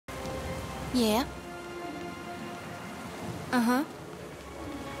Yeah. Uh-huh.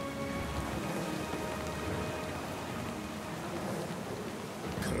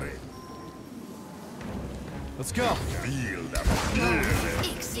 Let's go. Feel that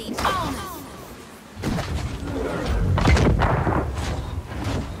feeling. Exceed all.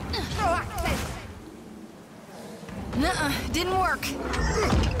 Nuh-uh, didn't work.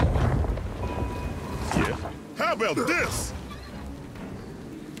 Yeah. How about this?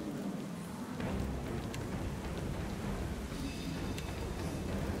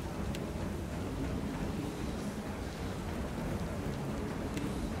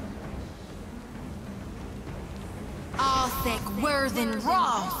 Arthek Worthen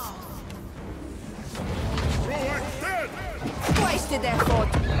Roth. Roax dead! Wasted effort.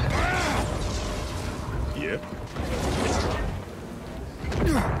 Yeah.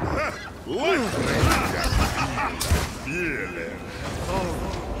 Like that feeling. Oh,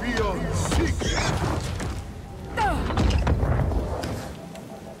 beyond secret.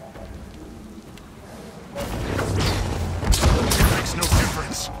 Makes no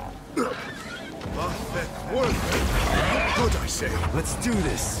difference. Arthek Worthen. Good, I say. Let's do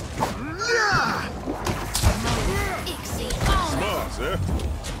this. Exceed all. Smart, eh?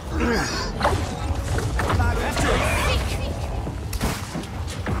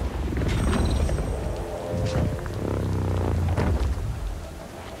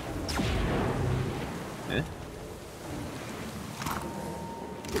 Eh?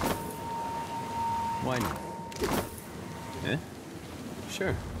 Why not? Eh?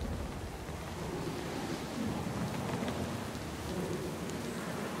 Sure.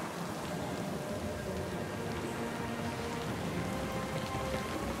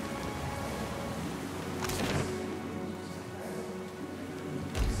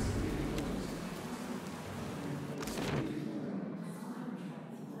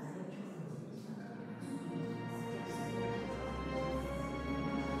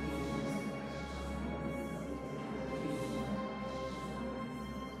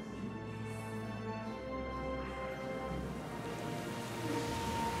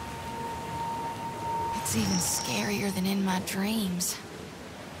 It's even scarier than in my dreams.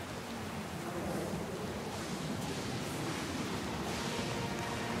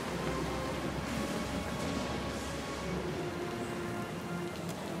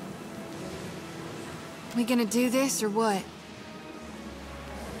 We gonna do this or what?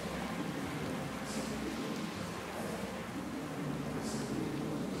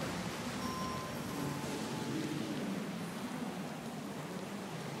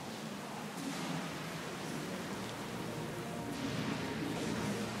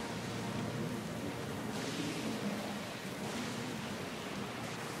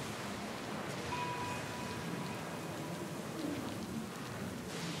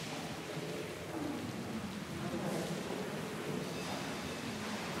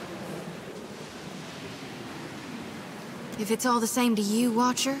 If it's all the same to you,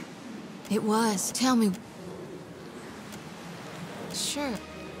 Watcher, it was. Tell me. Sure.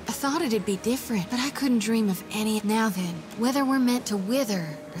 I thought it'd be different, but I couldn't dream of any. Now then, whether we're meant to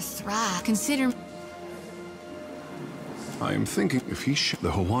wither or thrive, consider... I am thinking if he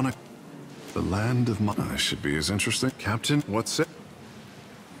the Hawana, the land of Mana should be as interesting. Captain, what's it?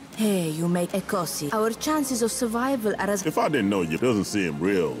 Hey, you make Ekosi. Our chances of survival are as... If I didn't know you, it doesn't seem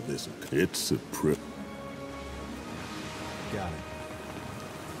real. It's a privilege. Got it.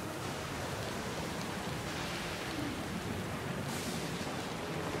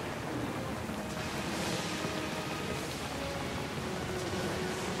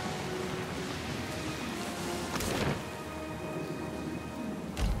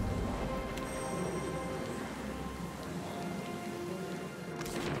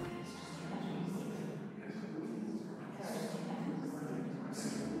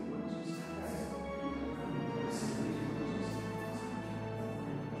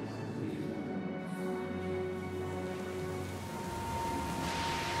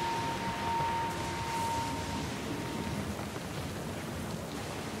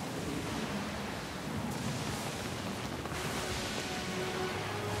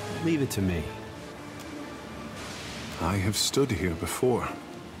 Leave it to me. I have stood here before.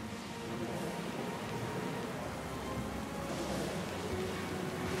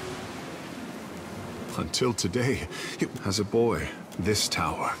 Until today, as a boy, this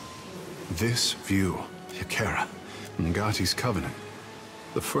tower, this view, Ykera, Ngati's covenant,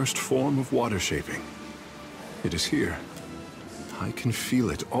 the first form of water shaping. It is here. I can feel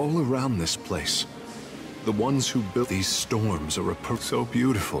it all around this place. The ones who built these storms are so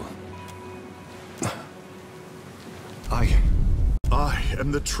beautiful. I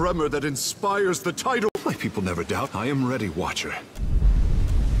am the tremor that inspires the title. My people never doubt. I am ready, Watcher.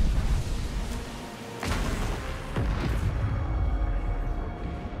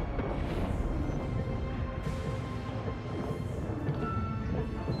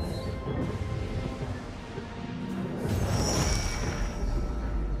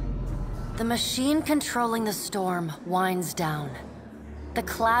 The machine controlling the storm winds down. The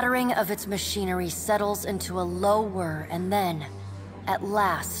clattering of its machinery settles into a low whir and then, at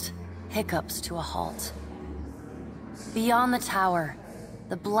last, hiccups to a halt. Beyond the tower,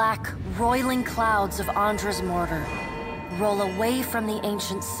 the black, roiling clouds of Andra's mortar roll away from the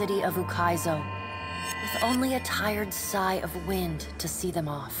ancient city of Ukaizo, with only a tired sigh of wind to see them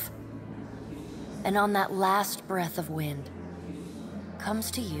off. And on that last breath of wind,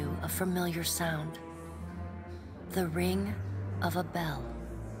 comes to you a familiar sound. The ring of a bell.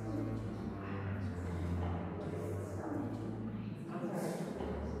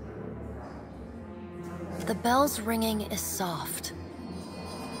 The bell's ringing is soft,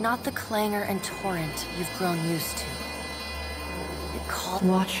 not the clangor and torrent you've grown used to. It calls...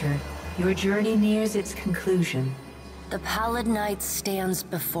 Watcher, your journey nears its conclusion. The Pallid Knight stands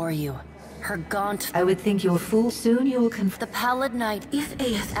before you. Her gaunt... I would think you're fool. Soon you'll The Pallid Knight If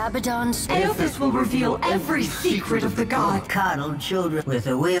Aeth... Abaddon's... Aethys will reveal every secret of the god. Coddled children with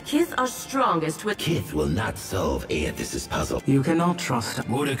a will. Kith are strongest with... Kith will not solve Aethys' puzzle. You cannot trust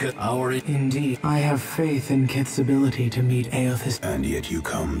Boudica, our... Indeed, I have faith in Kith's ability to meet Aethys. And yet you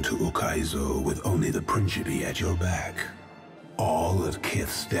come to Ukaizo with only the Principe at your back. All that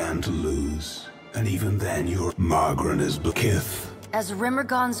Kith stand to lose. And even then your Margren is Kith. As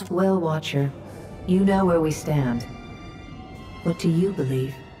Rimergon's... Well, Watcher, you know where we stand. What do you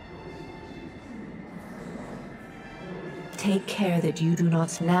believe? Take care that you do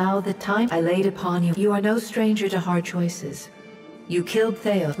not... Now the time I laid upon you. You are no stranger to hard choices. You killed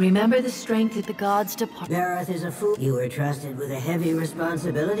Theo. Remember the strength that The gods depart... Barroth is a fool. You were trusted with a heavy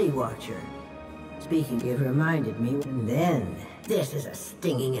responsibility, Watcher. Speaking, it reminded me, and then... This is a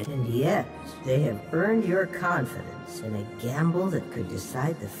stinging, and yet they have earned your confidence in a gamble that could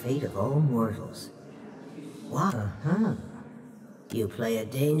decide the fate of all mortals. What? You play a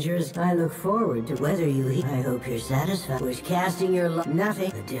dangerous... I look forward to whether you... I hope you're satisfied with casting your luck.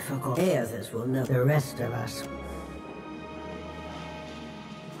 Nothing. The difficult... Aethys will know the rest of us.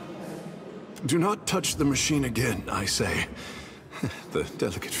 Do not touch the machine again, I say. The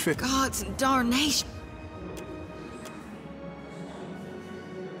delicate fit... God's darnation.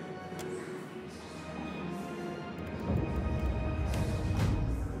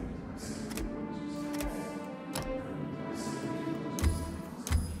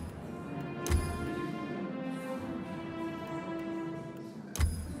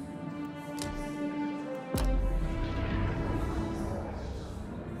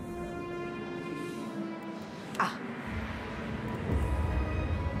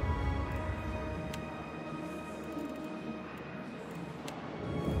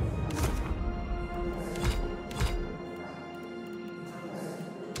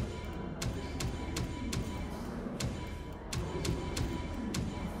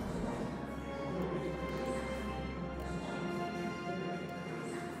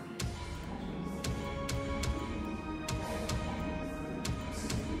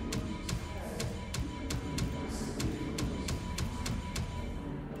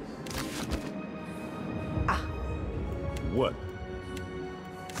 What?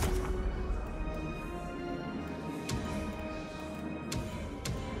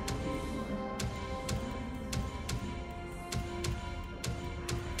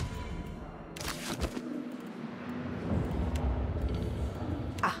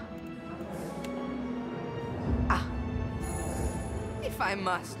 If I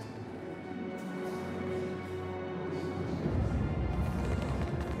must.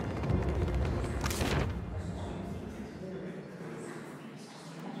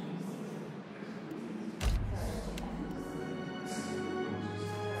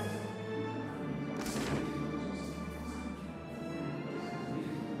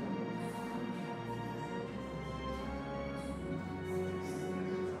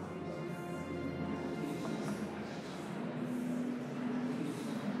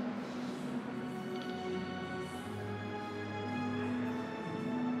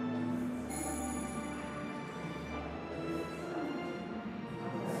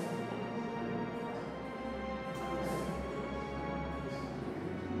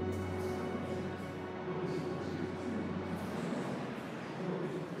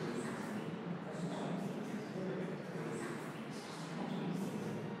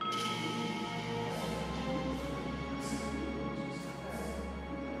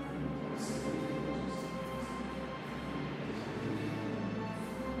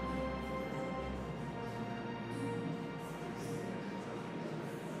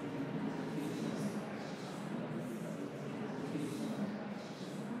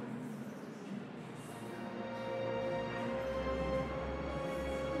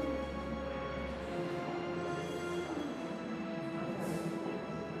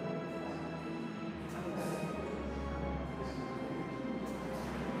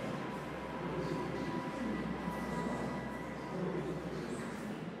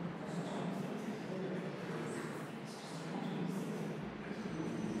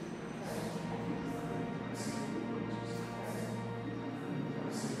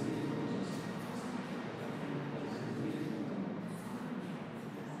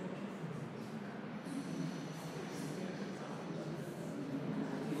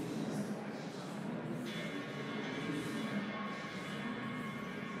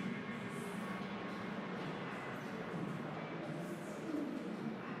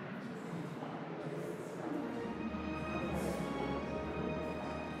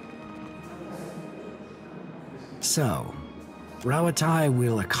 So, Rauatai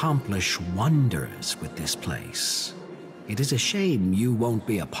will accomplish wonders with this place. It is a shame you won't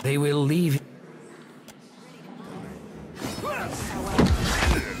be a part. They will leave.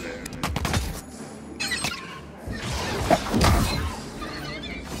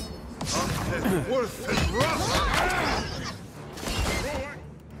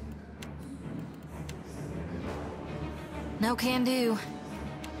 No can do.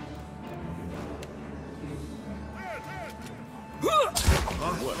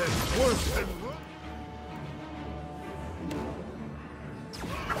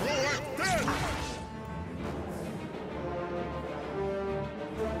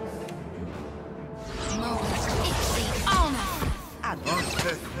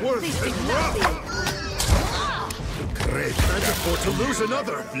 Great. I can afford to lose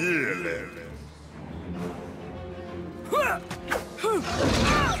another.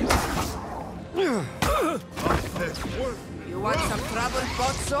 You want some trouble,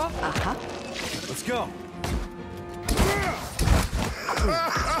 Pozzo? Uh-huh. Let's go.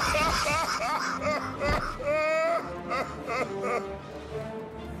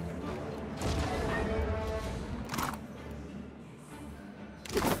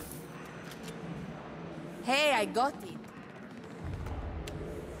 Hey, I got it.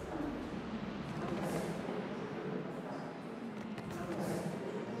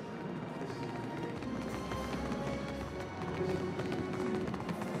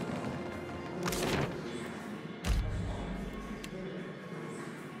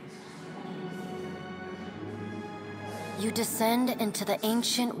 You descend into the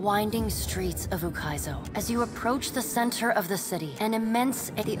ancient winding streets of Ukaizo. As you approach the center of the city, an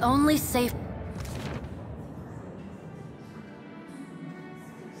immense, the only safe...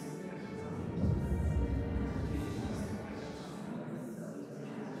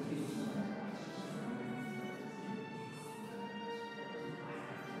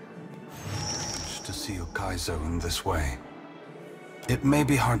 To see Ukaizo in this way. It may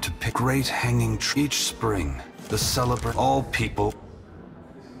be hard to pick great hanging tree. Each spring, the celebrate all people.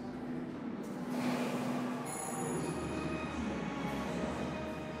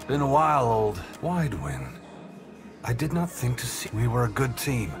 Been a while, old Widewind. I did not think to see we were a good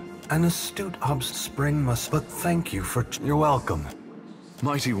team. An astute spring must, but thank you for. You're welcome.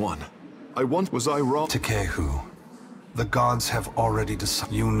 Mighty One, was I wrong? Tekehu. The gods have already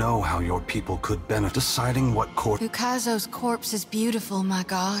decided. You know how your people could benefit. Deciding what course. Ukaizo's corpse is beautiful, my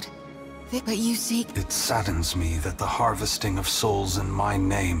god. But you seek... It saddens me that the harvesting of souls in my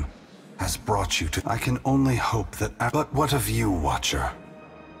name has brought you to... I can only hope that... But what of you, Watcher?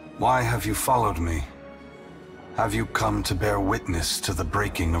 Why have you followed me? Have you come to bear witness to the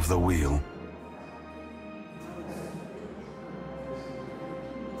breaking of the wheel?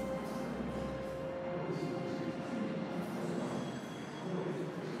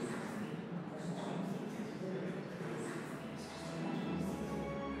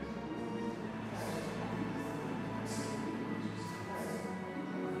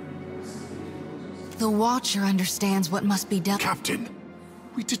 The Watcher understands what must be done. Captain,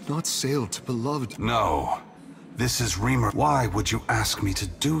 we did not sail to beloved... No. This is Reamer. Why would you ask me to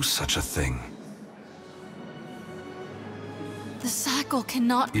do such a thing? The cycle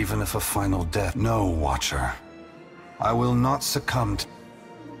cannot... Even if a final death... No, Watcher. I will not succumb to...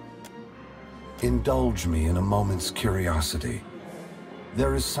 Indulge me in a moment's curiosity.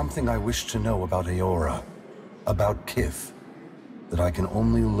 There is something I wish to know about Eora, about Kith, that I can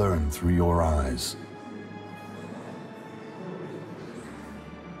only learn through your eyes.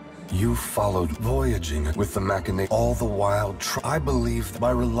 You followed voyaging with the machina all the while. I believe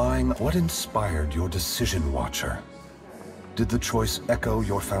by relying. What inspired your decision, Watcher? Did the choice echo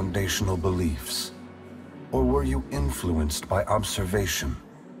your foundational beliefs? Or were you influenced by observation?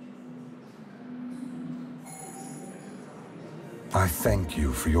 I thank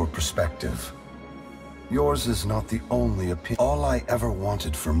you for your perspective. Yours is not the only opinion. All I ever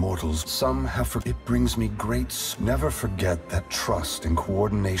wanted for mortals, some have It brings me great... Never forget that trust and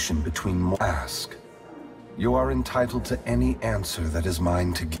coordination between... Ask. You are entitled to any answer that is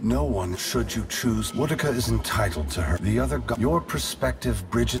mine to give. No one, should you choose. Boudica is entitled to her. The other your perspective,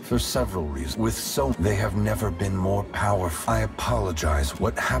 Bridget, for several reasons. With so... They have never been more powerful. I apologize.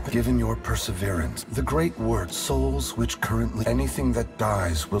 What happened, given your perseverance? The great word, souls which currently... Anything that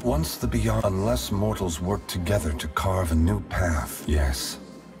dies will once the beyond... Unless mortals work together to carve a new path. Yes.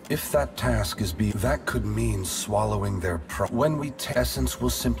 If that task is that could mean swallowing their when we essence will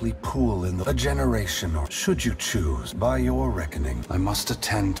simply pool in a generation, or should you choose, by your reckoning. I must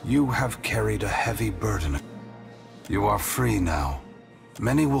attend. You have carried a heavy burden. You are free now.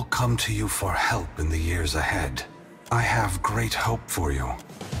 Many will come to you for help in the years ahead. I have great hope for you.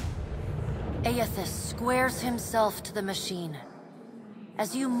 Aethys squares himself to the machine.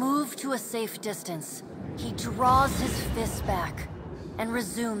 As you move to a safe distance, he draws his fist back and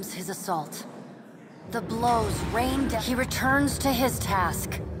resumes his assault. The blows rain down. He returns to his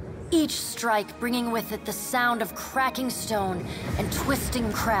task, each strike bringing with it the sound of cracking stone and twisting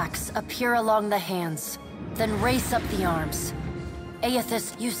cracks appear along the hands, then race up the arms.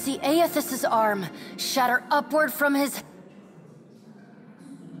 Aethys, you see Aethys' arm shatter upward from his...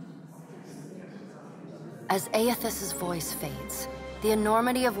 As Aethys' voice fades, the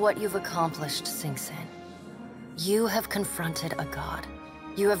enormity of what you've accomplished sinks in. You have confronted a god.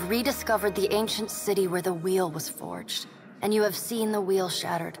 You have rediscovered the ancient city where the wheel was forged, and you have seen the wheel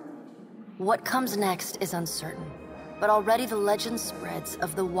shattered. What comes next is uncertain, but already the legend spreads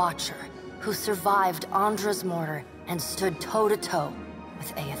of the Watcher, who survived Andra's mortar and stood toe-to-toe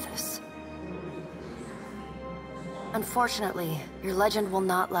with Aethys. Unfortunately, your legend will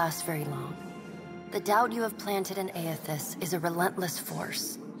not last very long. The doubt you have planted in Aethys is a relentless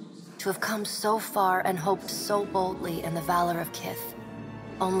force. To have come so far and hoped so boldly in the valor of Kith,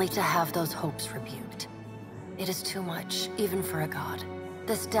 only to have those hopes rebuked. It is too much, even for a god.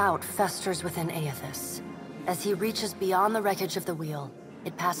 This doubt festers within Aethys. As he reaches beyond the wreckage of the wheel,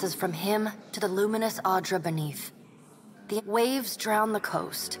 it passes from him to the luminous Audra beneath. The waves drown the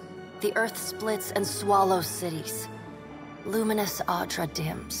coast. The earth splits and swallows cities. Luminous Audra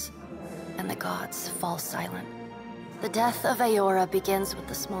dims, and the gods fall silent. The death of Eora begins with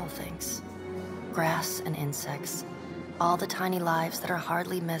the small things. Grass and insects. All the tiny lives that are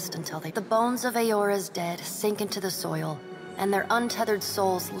hardly missed until they... The bones of Eora's dead sink into the soil, and their untethered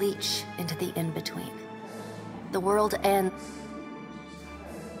souls leach into the in-between. The world ends.